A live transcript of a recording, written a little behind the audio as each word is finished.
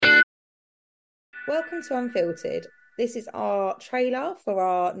Welcome to Unfiltered. This is our trailer for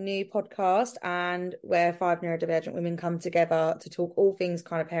our new podcast, and where five neurodivergent women come together to talk all things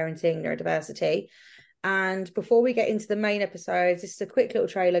kind of parenting, neurodiversity. And before we get into the main episodes, this is a quick little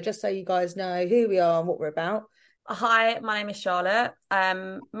trailer just so you guys know who we are and what we're about. Hi, my name is Charlotte.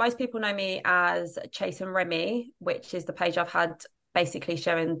 Most people know me as Chase and Remy, which is the page I've had basically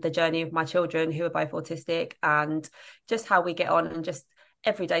showing the journey of my children who are both autistic and just how we get on and just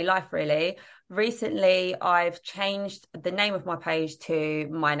everyday life, really. Recently, I've changed the name of my page to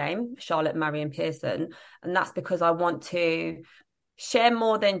my name, Charlotte Marion Pearson, and that's because I want to share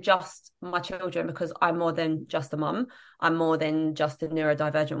more than just my children because I'm more than just a mum. I'm more than just a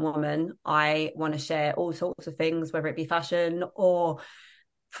neurodivergent woman. I want to share all sorts of things, whether it be fashion or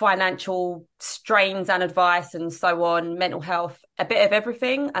financial strains and advice and so on, mental health, a bit of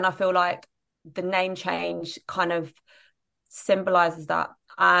everything. And I feel like the name change kind of symbolizes that.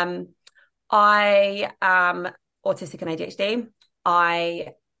 I am autistic and ADHD.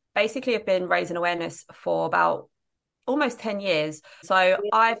 I basically have been raising awareness for about almost 10 years. So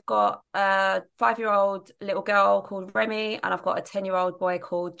I've got a 5-year-old little girl called Remy, and I've got a 10-year-old boy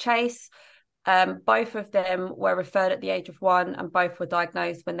called Chase. Both of them were referred at the age of 1, and both were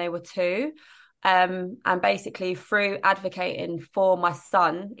diagnosed when they were 2. And basically, through advocating for my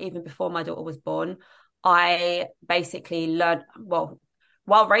son, even before my daughter was born, I basically learned, well,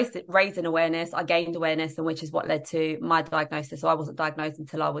 while raising awareness, I gained awareness, and which is what led to my diagnosis. So I wasn't diagnosed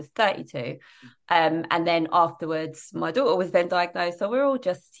until I was 32. And then afterwards, my daughter was then diagnosed. So we're all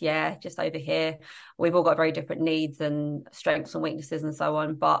just over here. We've all got very different needs and strengths and weaknesses and so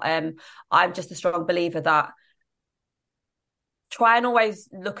on. But I'm just a strong believer that try and always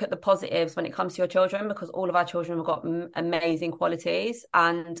look at the positives when it comes to your children, because all of our children have got amazing qualities.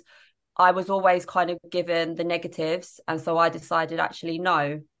 And I was always kind of given the negatives. And so I decided, actually,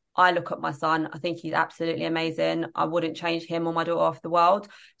 no, I look at my son. I think he's absolutely amazing. I wouldn't change him or my daughter off the world.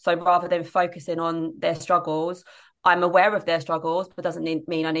 So rather than focusing on their struggles, I'm aware of their struggles, but doesn't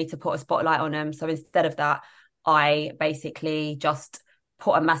mean I need to put a spotlight on them. So instead of that, I basically just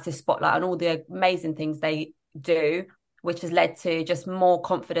put a massive spotlight on all the amazing things they do, which has led to just more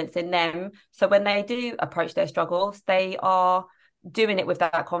confidence in them. So when they do approach their struggles, they are doing it with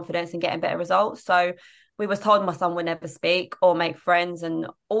that confidence and getting better results. So we was told my son would never speak or make friends and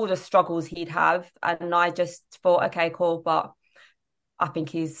all the struggles he'd have. And I just thought, okay, cool. But I think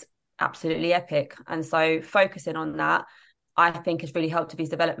he's absolutely epic. And so focusing on that, I think has really helped with his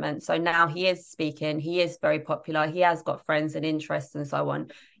development. So now he is speaking, he is very popular, he has got friends and interests and so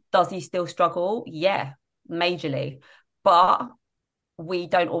on. Does he still struggle? Yeah, majorly. But we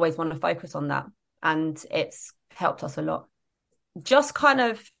don't always want to focus on that. And it's helped us a lot. Just kind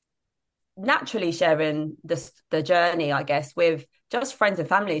of naturally sharing the journey, I guess, with just friends and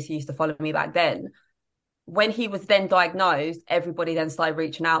families who used to follow me back then. When he was then diagnosed, everybody then started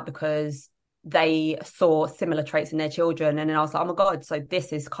reaching out because they saw similar traits in their children. And then I was like, oh my God, so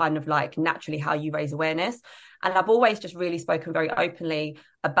this is kind of like naturally how you raise awareness. And I've always just really spoken very openly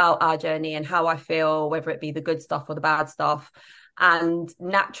about our journey and how I feel, whether it be the good stuff or the bad stuff. And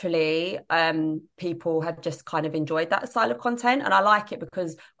naturally, people have just kind of enjoyed that style of content. And I like it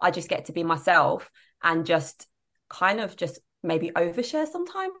because I just get to be myself and just kind of just maybe overshare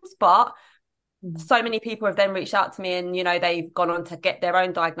sometimes. But so many people have then reached out to me and, you know, they've gone on to get their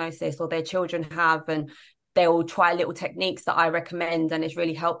own diagnosis or their children have, and they'll try little techniques that I recommend and it's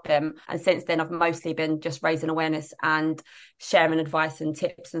really helped them. And since then, I've mostly been just raising awareness and sharing advice and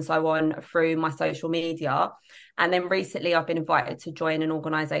tips and so on through my social media. And then recently I've been invited to join an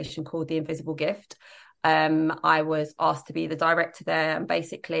organisation called The Invisible Gift. I was asked to be the director there and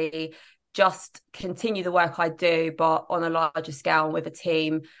basically just continue the work I do, but on a larger scale with a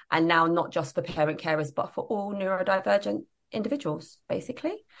team. And now not just for parent carers, but for all neurodivergent individuals,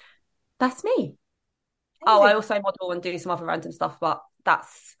 basically. That's me. Oh, I also model and do some other random stuff, but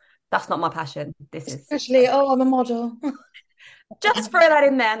that's not my passion. This is Especially, I'm a model. just throw that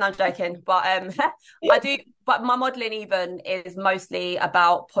in there. No, I'm joking, but I do. But my modeling even is mostly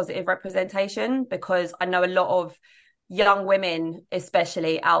about positive representation, because I know a lot of young women,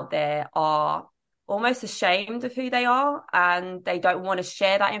 especially out there, are almost ashamed of who they are and they don't want to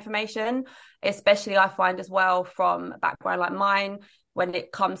share that information. Especially, I find as well from a background like mine, when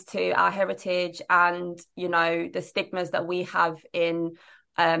it comes to our heritage and, you know, the stigmas that we have in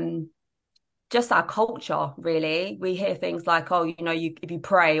just our culture, really. We hear things like, oh, you know, if you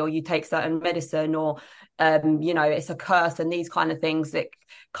pray or you take certain medicine or, you know, it's a curse, and these kind of things that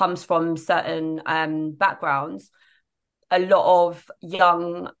comes from certain backgrounds. A lot of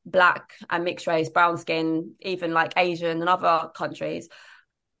young Black and mixed race, brown skin, even like Asian and other countries,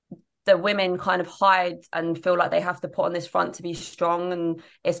 the women kind of hide and feel like they have to put on this front to be strong, and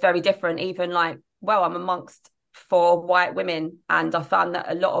it's very different. Even like, well, I'm amongst four white women, and I found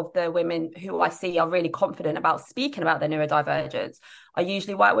that a lot of the women who I see are really confident about speaking about their neurodivergence are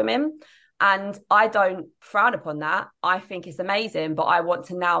usually white women. And I don't frown upon that. I think it's amazing, but I want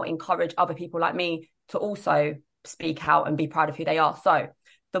to now encourage other people like me to also speak out and be proud of who they are. So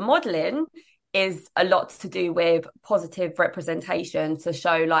the modeling is a lot to do with positive representation to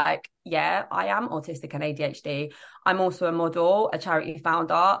show like, yeah, I am autistic and ADHD. I'm also a model, a charity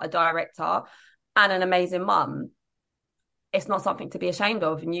founder, a director, and an amazing mum. It's not something to be ashamed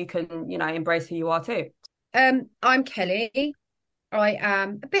of, and you can, you know, embrace who you are too. I'm Kelly. I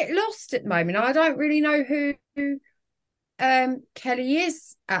am a bit lost at the moment. I don't really know who Kelly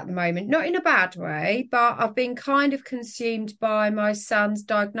is at the moment, not in a bad way, but I've been kind of consumed by my son's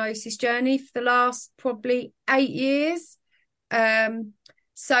diagnosis journey for the last probably 8 years.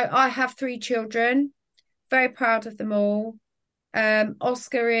 So I have 3 children, very proud of them all.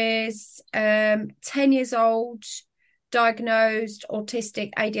 Oscar is 10 years old, diagnosed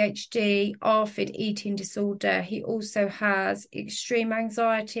autistic ADHD, ARFID eating disorder. He also has extreme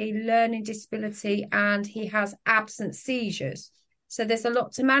anxiety, learning disability, and he has absent seizures. So there's a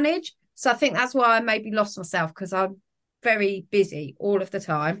lot to manage. So I think that's why I maybe lost myself, because I'm very busy all of the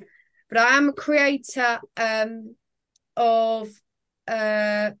time. But I am a creator of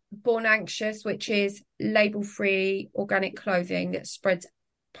Born Anxious, which is label-free organic clothing that spreads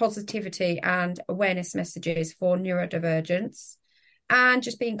positivity and awareness messages for neurodivergence, and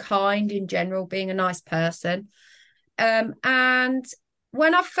just being kind in general, being a nice person. And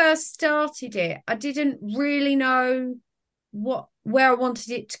when I first started it, I didn't really know where I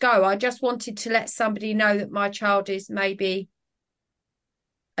wanted it to go. I just wanted to let somebody know that my child is maybe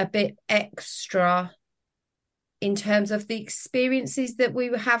a bit extra in terms of the experiences that we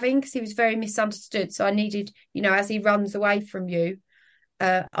were having, because he was very misunderstood. So I needed, you know, as he runs away from you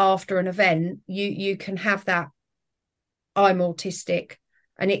after an event, you can have that I'm autistic,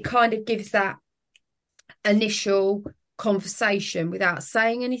 and it kind of gives that initial conversation without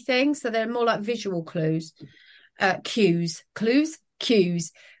saying anything. So they're more like visual cues,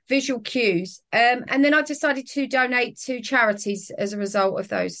 visual cues. And then I decided to donate to charities as a result of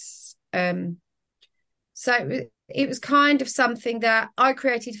those. So it was kind of something that I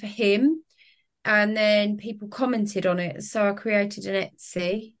created for him, and then people commented on it. So I created an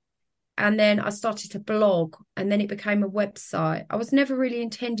Etsy, and then I started to blog, and then it became a website. I was never really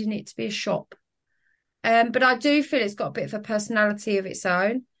intending it to be a shop. But I do feel it's got a bit of a personality of its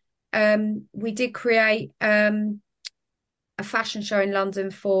own. We did create a fashion show in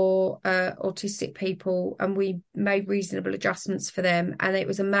London for autistic people, and we made reasonable adjustments for them. And it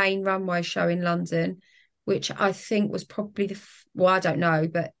was a main runway show in London, which I think was probably I don't know,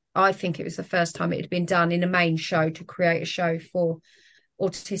 but I think it was the first time it had been done in a main show to create a show for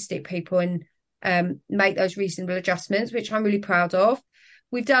autistic people and make those reasonable adjustments, which I'm really proud of.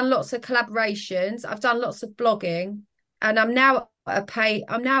 We've done lots of collaborations. I've done lots of blogging, and I'm now at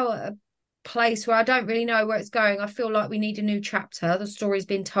a place where I don't really know where it's going. I feel like we need a new chapter. The story's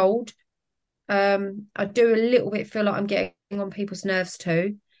been told. I do a little bit feel like I'm getting on people's nerves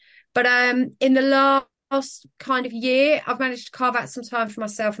too. But in the last kind of year, I've managed to carve out some time for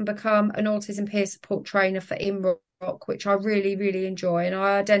myself and become an autism peer support trainer for IMROC, which I really, really enjoy, and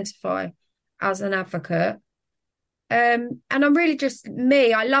I identify as an advocate. And I'm really just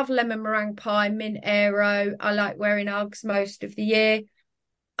me. I love lemon meringue pie, mint aero. I like wearing Uggs most of the year.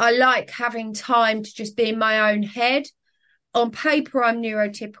 I like having time to just be in my own head. On paper, I'm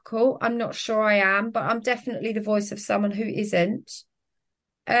neurotypical. I'm not sure I am, but I'm definitely the voice of someone who isn't.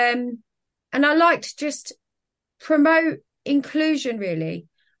 And I like to just promote inclusion, really.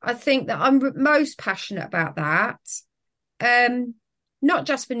 I think that I'm most passionate about that. Not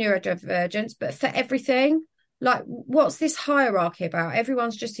just for neurodivergence, but for everything. Like, what's this hierarchy about?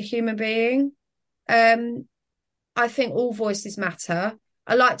 Everyone's just a human being. I think all voices matter.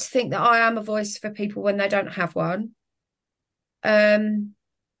 I like to think that I am a voice for people when they don't have one. And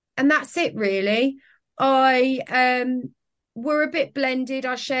that's it, really. We're a bit blended.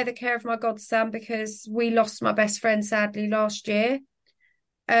 I share the care of my godson because we lost my best friend, sadly, last year.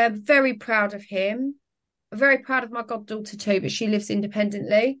 Very proud of him. Very proud of my goddaughter too, but she lives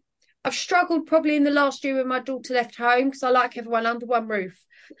independently. I've struggled probably in the last year when my daughter left home because I like everyone under one roof.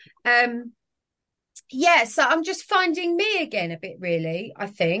 So I'm just finding me again a bit, really, I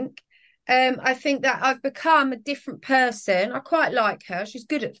think. I think that I've become a different person. I quite like her. She's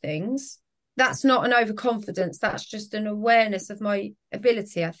good at things. That's not an overconfidence. That's just an awareness of my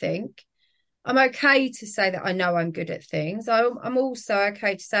ability, I think. I'm okay to say that I know I'm good at things. I'm also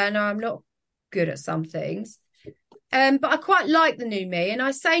okay to say I know I'm not good at some things. But I quite like the new me. And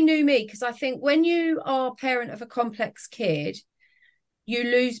I say new me because I think when you are a parent of a complex kid, you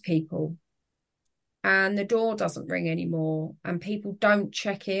lose people and the door doesn't ring anymore and people don't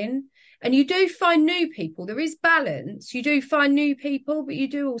check in. And you do find new people. There is balance. You do find new people, but you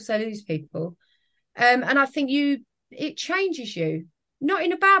do also lose people. And I think it changes you, not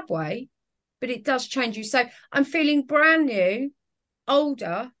in a bad way, but it does change you. So I'm feeling brand new,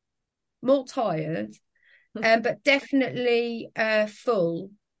 older, more tired, but definitely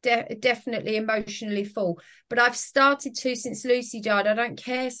full, definitely emotionally full. But I've started to, since Lucy died, I don't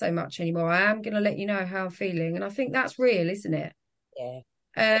care so much anymore. I am going to let you know how I'm feeling. And I think that's real, isn't it?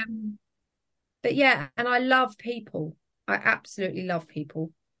 Yeah. But yeah, and I love people. I absolutely love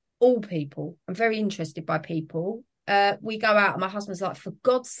people, all people. I'm very interested by people. We go out and my husband's like, for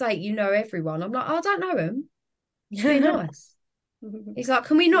God's sake, you know everyone. I'm like, I don't know them. Just being nice. He's like,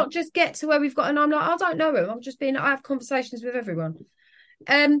 can we not just get to where we've got? And I'm like, I don't know him. I have conversations with everyone.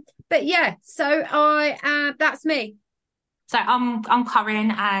 But yeah, so that's me. So I'm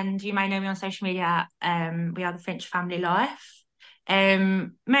Corinne, and you may know me on social media. We are the Finch Family Life.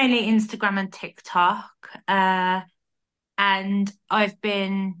 Mainly Instagram and TikTok. And I've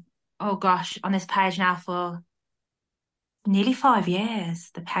been, oh gosh, on this page now for nearly 5 years.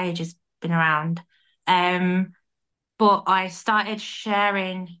 The page has been around. But I started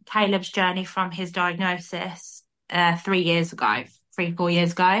sharing Caleb's journey from his diagnosis 3 years ago, 4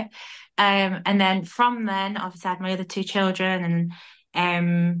 years ago. And then from then, obviously, I had my other two children,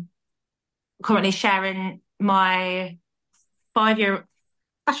 and currently sharing my 5 year,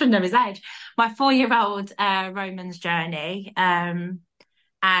 I shouldn't know his age, my 4 year old Roman's journey.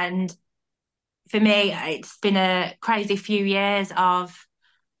 And for me, it's been a crazy few years of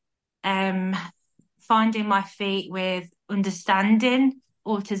finding my feet with understanding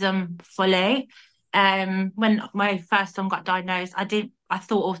autism fully. When my first son got diagnosed, I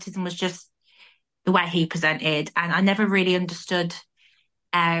thought autism was just the way he presented, and I never really understood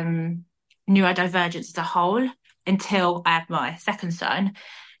neurodivergence as a whole until I had my second son.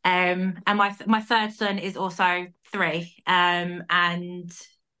 And my third son is also 3, and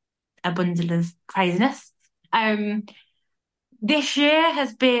a bundle of craziness. This year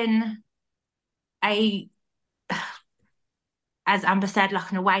has been a, as Amber said, like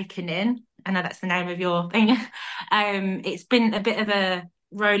an awakening. I know that's the name of your thing. It's been a bit of a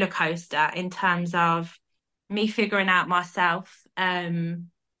roller coaster in terms of me figuring out myself,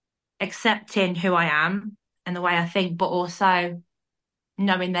 accepting who I am and the way I think, but also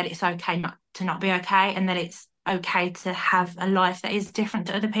knowing that it's okay not to not be okay, and that it's okay to have a life that is different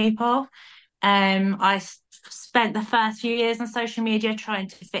to other people. I spent the first few years on social media trying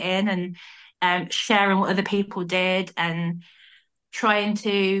to fit in and sharing what other people did and trying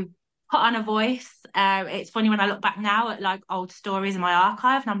to put on a voice. It's funny when I look back now at like old stories in my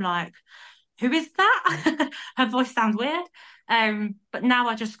archive, and I'm like, who is that? Her voice sounds weird. But now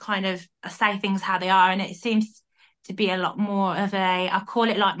I just kind of say things how they are, and it seems to be a lot more of I call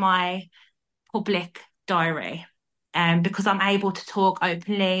it like my public diary, because I'm able to talk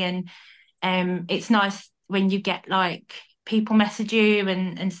openly, and it's nice when you get like people message you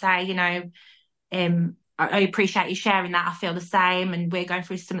and say, I appreciate you sharing that. I feel the same, and we're going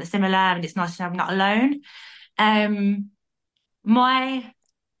through something similar, and it's nice to know I'm not alone. My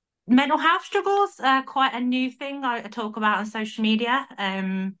mental health struggles are quite a new thing I talk about on social media,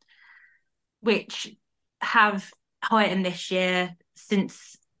 which have heightened this year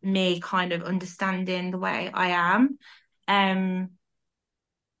since me kind of understanding the way I am. And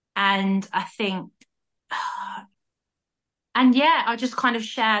I think, and yeah, I just kind of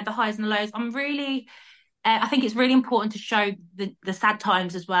share the highs and the lows. I think it's really important to show the sad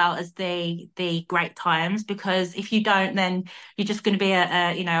times as well as the great times, because if you don't, then you're just going to be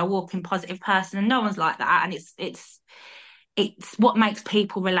a walking positive person, and no one's like that. And it's what makes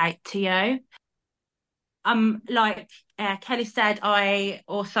people relate to you. Like Kelly said, I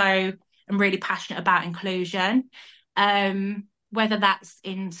also am really passionate about inclusion, whether that's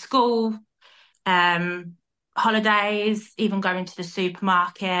in school, holidays, even going to the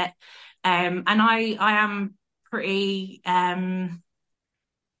supermarket. And I am pretty, I'm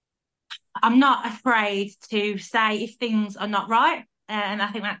not afraid to say if things are not right. And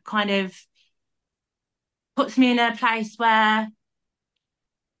I think that kind of puts me in a place where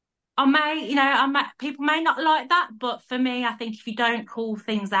people may not like that, but for me, I think if you don't call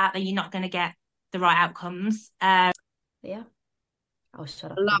things out, then you're not going to get the right outcomes. Yeah, I'll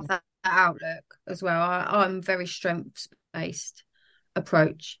shut up. I love that outlook as well. I'm very strengths based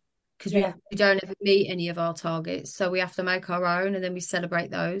approach because we don't ever meet any of our targets. So we have to make our own and then we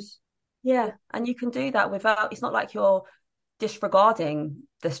celebrate those. Yeah. And you can do that without, it's not like you're disregarding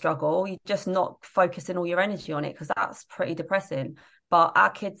the struggle. You're just not focusing all your energy on it, because that's pretty depressing. But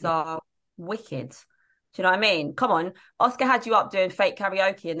our kids are wicked. Do you know what I mean? Come on. Oscar had you up doing fake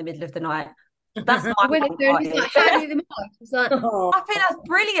karaoke in the middle of the night. That's my When fun it's like, how do you mark? It's like, I think that's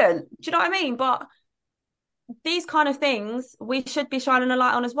brilliant. Do you know what I mean? But these kind of things we should be shining a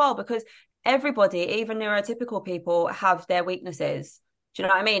light on as well, because everybody, even neurotypical people, have their weaknesses. Do you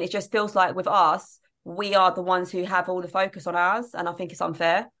know what I mean? It just feels like with us, we are the ones who have all the focus on ours, and I think it's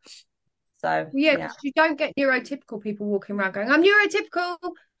unfair. So yeah, yeah. you don't get neurotypical people walking around going, I'm neurotypical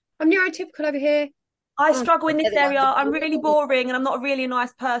over here. I struggle in this area. I'm really boring and I'm not really a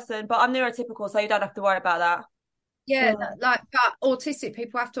nice person, but I'm neurotypical, so you don't have to worry about that. Yeah, but autistic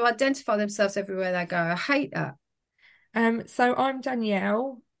people have to identify themselves everywhere they go. I hate that. So I'm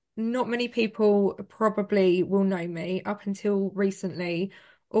Danielle. Not many people probably will know me. Up until recently,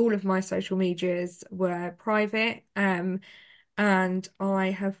 all of my social medias were private. And I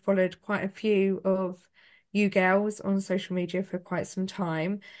have followed quite a few of you girls on social media for quite some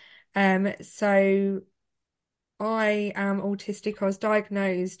time. So I am autistic. I was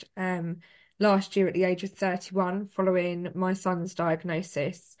diagnosed last year at the age of 31 following my son's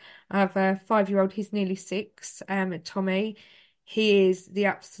diagnosis. I have a 5-year-old, he's nearly 6, Tommy. He is the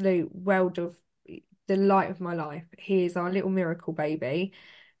absolute world of the light of my life. He is our little miracle baby.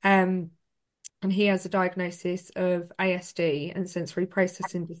 And he has a diagnosis of ASD and sensory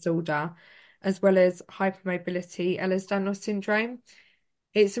processing disorder, as well as hypermobility Ehlers-Danlos syndrome.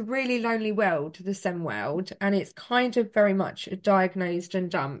 It's a really lonely world, the SEM world, and it's kind of very much diagnosed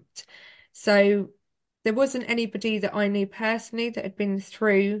and dumped. So there wasn't anybody that I knew personally that had been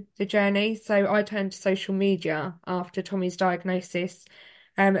through the journey. So I turned to social media after Tommy's diagnosis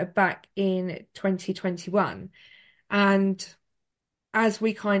back in 2021. And as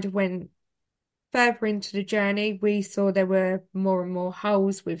we kind of went further into the journey, we saw there were more and more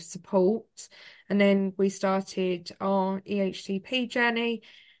holes with support. And then we started our EHCP journey,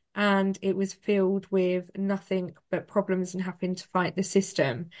 and it was filled with nothing but problems and having to fight the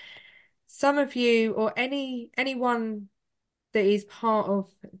system. Some of you, or anyone that is part of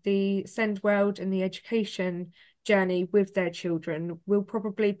the SEND world and the education journey with their children, will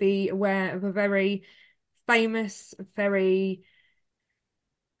probably be aware of a very famous, I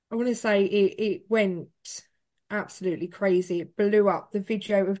want to say it went absolutely crazy. It blew up, the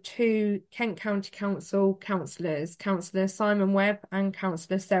video of 2 Kent County Council councillors, Councillor Simon Webb and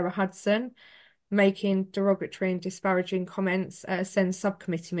Councillor Sarah Hudson, making derogatory and disparaging comments at a SEND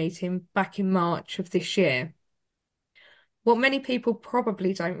subcommittee meeting back in March of this year. What many people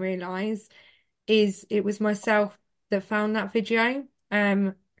probably don't realise is it was myself that found that video.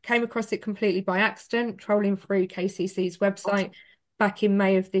 Came across it completely by accident, trolling through KCC's website back in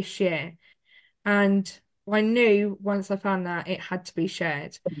May of this year. And I knew once I found that it had to be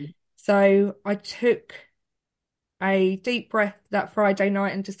shared. So I took a deep breath that Friday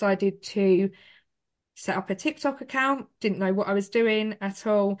night and decided to set up a TikTok account, didn't know what I was doing at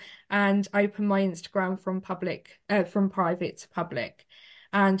all, and opened my Instagram from private to public,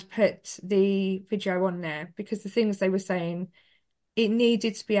 and put the video on there because the things they were saying, it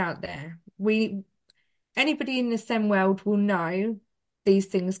needed to be out there. Anybody in the STEM world will know these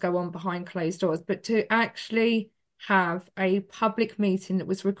things go on behind closed doors, but to actually have a public meeting that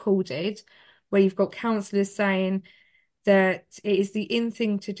was recorded, where you've got counsellors saying that it is the in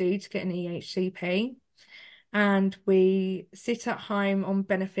thing to do to get an EHCP, and we sit at home on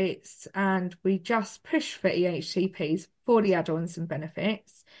benefits and we just push for EHCPs for the add-ons and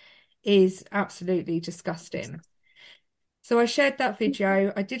benefits, is absolutely disgusting. So I shared that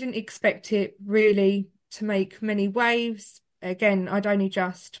video. I didn't expect it really to make many waves. Again, I'd only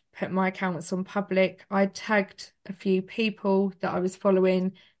just put my accounts on public. I tagged a few people that I was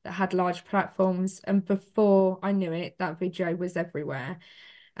following that had large platforms, and before I knew it, that video was everywhere.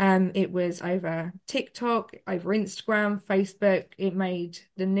 It was over TikTok, over Instagram, Facebook. It made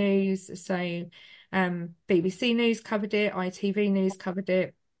the news. So BBC News covered it, ITV News covered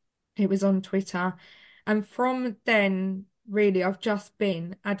it. It was on Twitter. And from then, really, I've just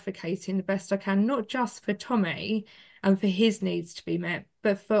been advocating the best I can, not just for Tommy and for his needs to be met,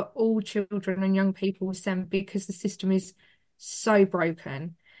 but for all children and young people with SEND, because the system is so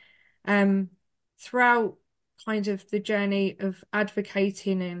broken. Throughout kind of the journey of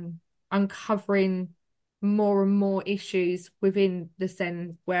advocating and uncovering more and more issues within the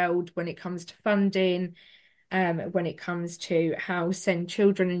SEND world when it comes to funding, when it comes to how SEND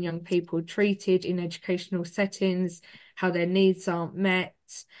children and young people are treated in educational settings, how their needs aren't met.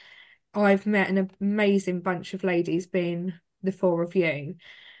 I've met an amazing bunch of ladies, being the four of you.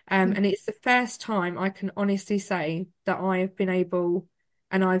 And it's the first time I can honestly say that I have been able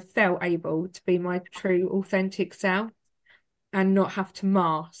and I've felt able to be my true, authentic self and not have to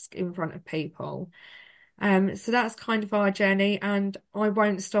mask in front of people. So that's kind of our journey, and I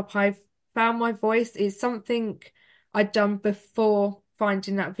won't stop. I've found my voice. Is something I'd done before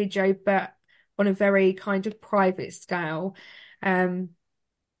finding that video, but on a very kind of private scale. I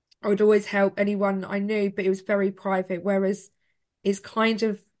would always help anyone I knew, but it was very private, whereas it's kind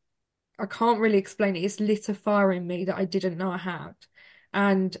of, I can't really explain it. It's lit a fire in me that I didn't know I had.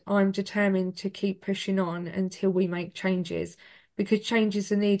 And I'm determined to keep pushing on until we make changes, because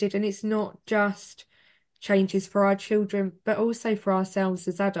changes are needed. And it's not just changes for our children, but also for ourselves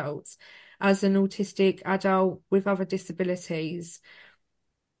as adults. As an autistic adult with other disabilities,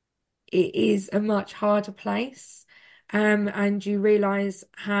 it is a much harder place. And you realise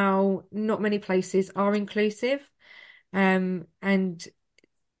how not many places are inclusive. And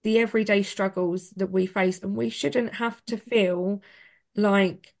the everyday struggles that we face, and we shouldn't have to feel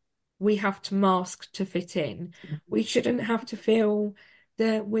like we have to mask to fit in. We shouldn't have to feel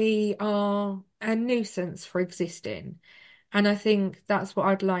that we are a nuisance for existing. And I think that's what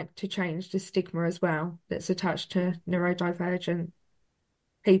I'd like to change, the stigma as well that's attached to neurodivergent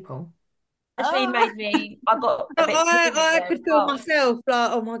people. Actually made me, I got a bit teary I there as could feel well. myself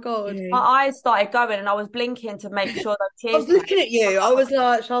like, oh my God. Yeah. My eyes started going and I was blinking to make sure that I tears was looking at you. I came. was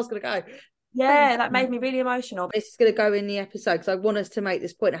like, Charles gonna go. Yeah, that made me really emotional. This is going to go in the episode because I want us to make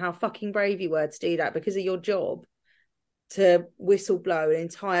this point of how fucking brave you were to do that because of your job, to whistleblow an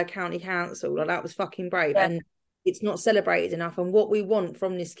entire county council. Like, that was fucking brave. Yeah. And it's not celebrated enough. And what we want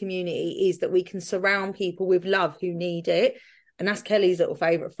from this community is that we can surround people with love who need it. And that's Kelly's little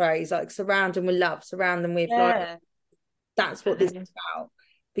favourite phrase, like, surround them with love, surround them with like, that's what this is about.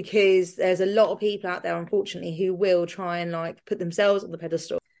 Because there's a lot of people out there, unfortunately, who will try and like put themselves on the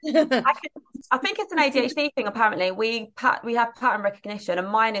pedestal. I think it's an ADHD thing. Apparently, we have pattern recognition, and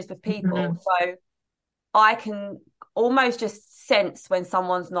mine is with people. So I can almost just sense when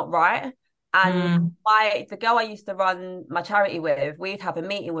someone's not right. And the girl I used to run my charity with, we'd have a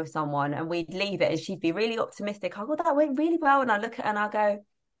meeting with someone, and we'd leave it, and she'd be really optimistic. I go, that went really well, and I look at her and I go,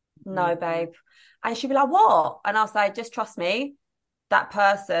 no, babe, and she'd be like, what? And I'll say, just trust me. That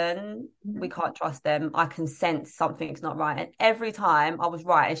person, we can't trust them. I can sense something's not right. And every time I was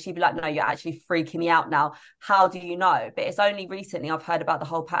right, and she'd be like, no, you're actually freaking me out now. How do you know? But it's only recently I've heard about the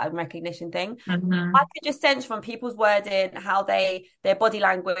whole pattern recognition thing. I could just sense from people's wording, how their body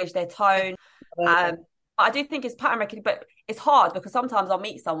language, their tone. I do think it's pattern recognition, but it's hard because sometimes I'll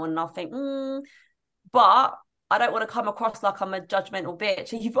meet someone and I'll think, but I don't want to come across like I'm a judgmental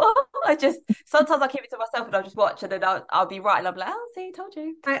bitch either. Sometimes I keep it to myself and I'll just watch, and then I'll be right, and I'll be like, oh, see, told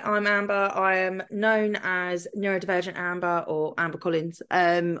you. Hi, I'm Amber. I am known as neurodivergent Amber, or Amber Collins,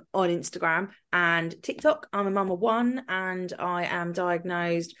 on Instagram and TikTok. I'm a mum of one, and I am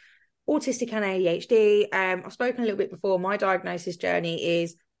diagnosed autistic and ADHD. I've spoken a little bit before. My diagnosis journey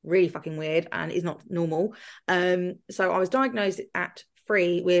is really fucking weird and is not normal. So I was diagnosed at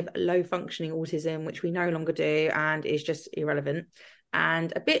 3 with low functioning autism, which we no longer do and is just irrelevant.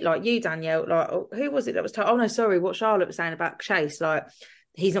 And a bit like you, Danielle, like, who was it that was told, oh no, sorry, what Charlotte was saying about Chase, like,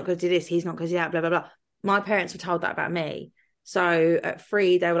 he's not going to do this, he's not going to do that, blah blah blah. My parents were told that about me. So at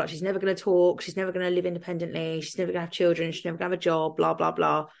 3 they were like, she's never going to talk, she's never going to live independently, she's never going to have children, she's never going to have a job, blah blah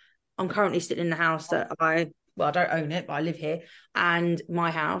blah. I'm currently sitting in the house that I don't own it, but I live here, and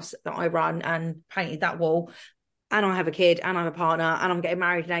my house that I run, and painted that wall, and I have a kid, and I have a partner, and I'm getting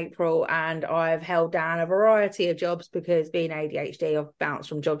married in April, and I've held down a variety of jobs because being ADHD, I've bounced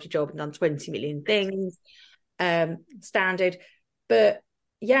from job to job and done 20 million things, standard. But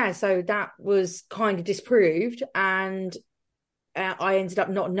yeah, so that was kind of disproved, and I ended up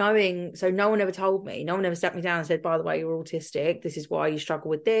not knowing. So no one ever told me, no one ever sat me down and said, by the way, you're autistic, this is why you struggle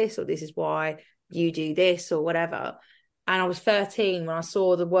with this, or this is why you do this, or whatever. And I was 13 when I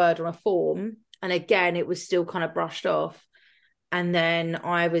saw the word on a form. And again, it was still kind of brushed off. And then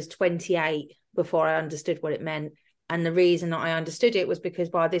I was 28 before I understood what it meant. And the reason that I understood it was because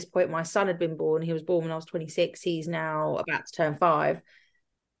by this point, my son had been born. He was born when I was 26. He's now about to turn 5.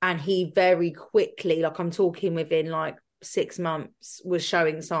 And he very quickly, like, I'm talking within like 6 months, was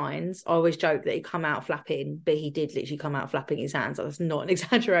showing signs. I always joke that he'd come out flapping, but he did literally come out flapping his hands. That's not an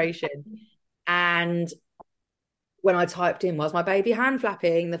exaggeration. And when I typed in, was my baby hand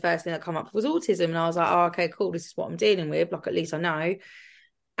flapping, the first thing that come up was autism. And I was like, oh, okay, cool. This is what I'm dealing with. Like, at least I know.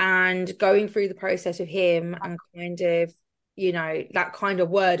 And going through the process with him and kind of, you know, that kind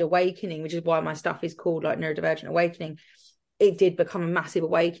of word awakening, which is why my stuff is called like Neurodivergent Awakening. it did become a massive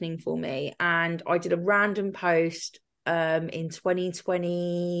awakening for me. And I did a random post in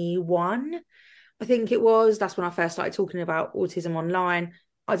 2021, I think it was. That's when I first started talking about autism online.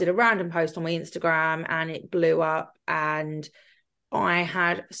 I did a random post on my Instagram and it blew up, and I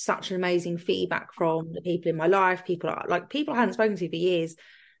had such an amazing feedback from the people in my life, people I hadn't spoken to for years,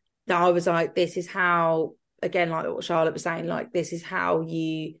 that I was like, this is how, again, like what Charlotte was saying, like, this is how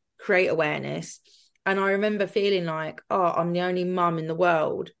you create awareness. And I remember feeling like, oh, I'm the only mum in the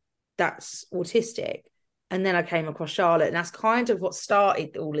world that's autistic. And then I came across Charlotte, and that's kind of what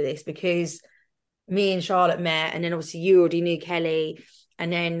started all of this, because me and Charlotte met, and then obviously you already knew Kelly,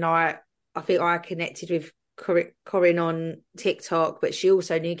 and then I think I connected with Corinne on TikTok, but she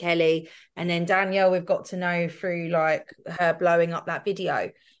also knew Kelly, and then Danielle we've got to know through like her blowing up that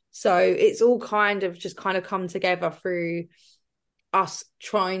video. So it's all kind of come together through us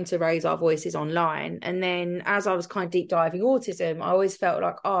trying to raise our voices online. And then as I was kind of deep diving autism, I always felt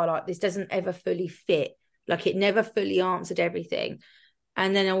like, oh, like this doesn't ever fully fit, like it never fully answered everything.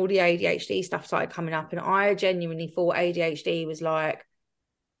 And then all the ADHD stuff started coming up, and I genuinely thought ADHD was like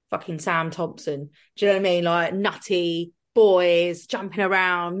fucking Sam Thompson. Do you know what I mean? Like nutty boys jumping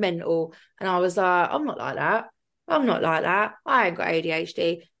around, mental. And I was like, I'm not like that. I'm not like that. I ain't got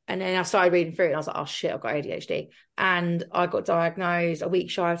ADHD. And then I started reading through it, and I was like, oh shit, I've got ADHD. And I got diagnosed a week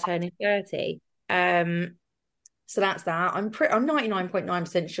shy of turning 30. So that's that. I'm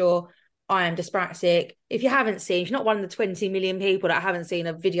 99.9% sure I am dyspraxic. If you haven't seen, if you're not one of the 20 million people that haven't seen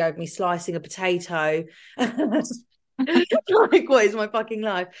a video of me slicing a potato, like, what is my fucking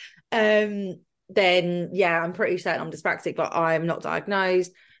life? Then yeah, I'm pretty certain I'm dyspraxic, but I'm not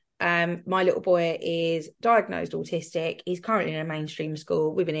diagnosed. My little boy is diagnosed autistic. He's currently in a mainstream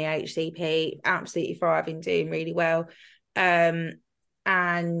school with an EHCP, absolutely thriving, doing really well. And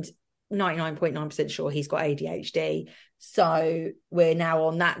 99.9% sure he's got ADHD. So we're now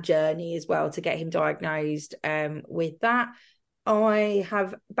on that journey as well to get him diagnosed with that. I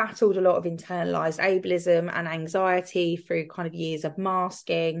have battled a lot of internalized ableism and anxiety through kind of years of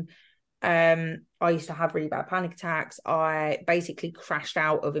masking. I used to have really bad panic attacks. I basically crashed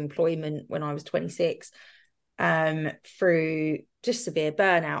out of employment when I was 26 through just severe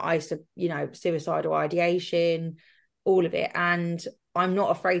burnout. I used to, suicidal ideation, all of it. And I'm not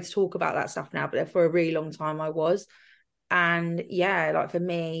afraid to talk about that stuff now, but for a really long time I was. And yeah, like for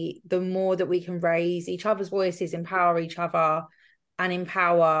me, the more that we can raise each other's voices, empower each other and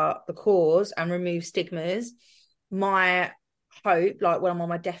empower the cause and remove stigmas, my hope, like when I'm on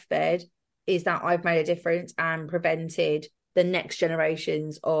my deathbed, is that I've made a difference and prevented the next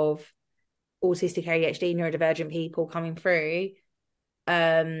generations of autistic, ADHD, neurodivergent people coming through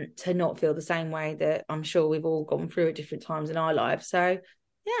to not feel the same way that I'm sure we've all gone through at different times in our lives. So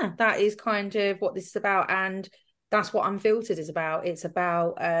yeah, that is kind of what this is about, and that's what Unfiltered is about. It's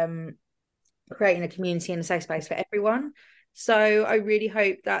about creating a community and a safe space for everyone. So I really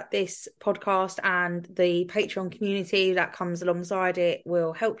hope that this podcast and the Patreon community that comes alongside it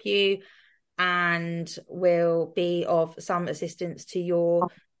will help you and will be of some assistance to your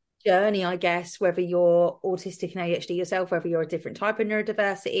journey, I guess, whether you're autistic and ADHD yourself, whether you're a different type of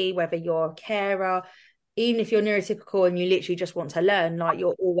neurodiversity, whether you're a carer, even if you're neurotypical and you literally just want to learn, like,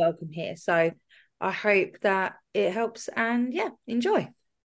 you're all welcome here. So I hope that it helps, and yeah, enjoy.